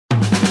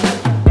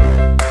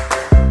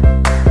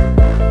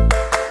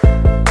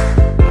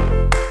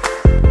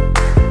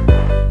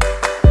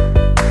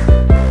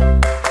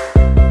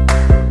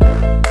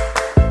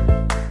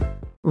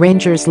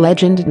Rangers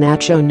legend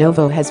Nacho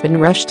Novo has been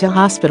rushed to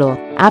hospital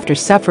after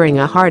suffering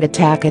a heart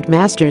attack at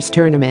Masters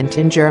tournament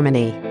in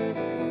Germany.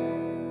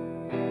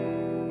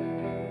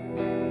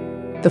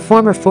 The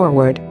former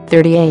forward,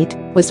 38,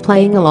 was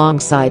playing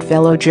alongside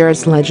fellow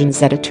Jurs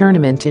legends at a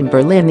tournament in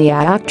Berlin, the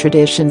AOK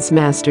Traditions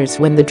Masters,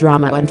 when the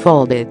drama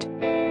unfolded.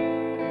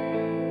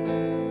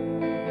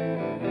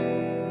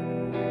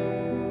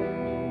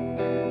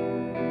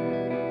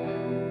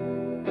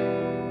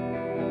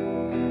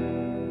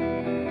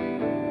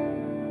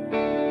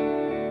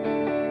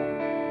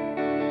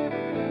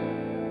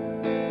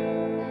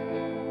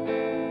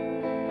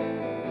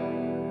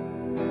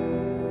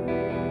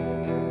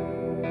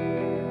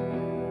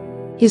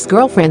 His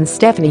girlfriend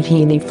Stephanie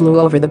Heaney flew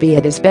over to be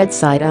at his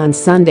bedside on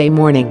Sunday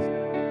morning.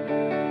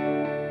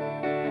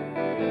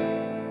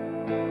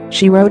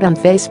 She wrote on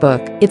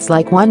Facebook, "It's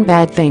like one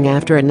bad thing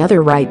after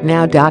another right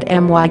now.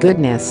 My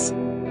goodness."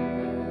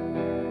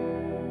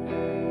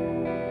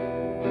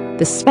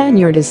 The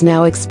Spaniard is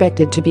now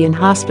expected to be in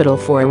hospital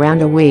for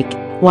around a week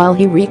while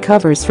he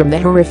recovers from the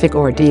horrific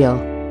ordeal.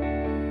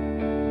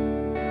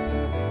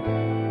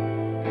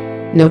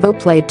 Novo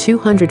played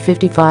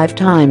 255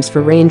 times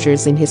for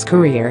Rangers in his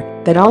career,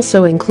 that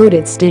also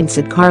included stints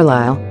at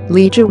Carlisle,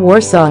 Legia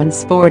Warsaw and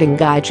Sporting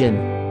Gijón.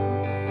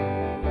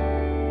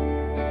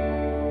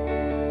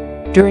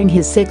 During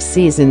his 6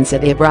 seasons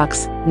at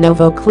Ibrox,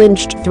 Novo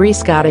clinched 3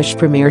 Scottish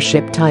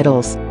Premiership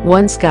titles,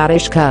 1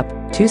 Scottish Cup,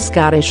 2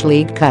 Scottish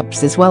League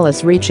Cups, as well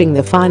as reaching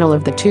the final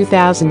of the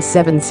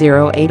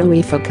 2007-08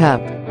 UEFA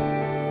Cup.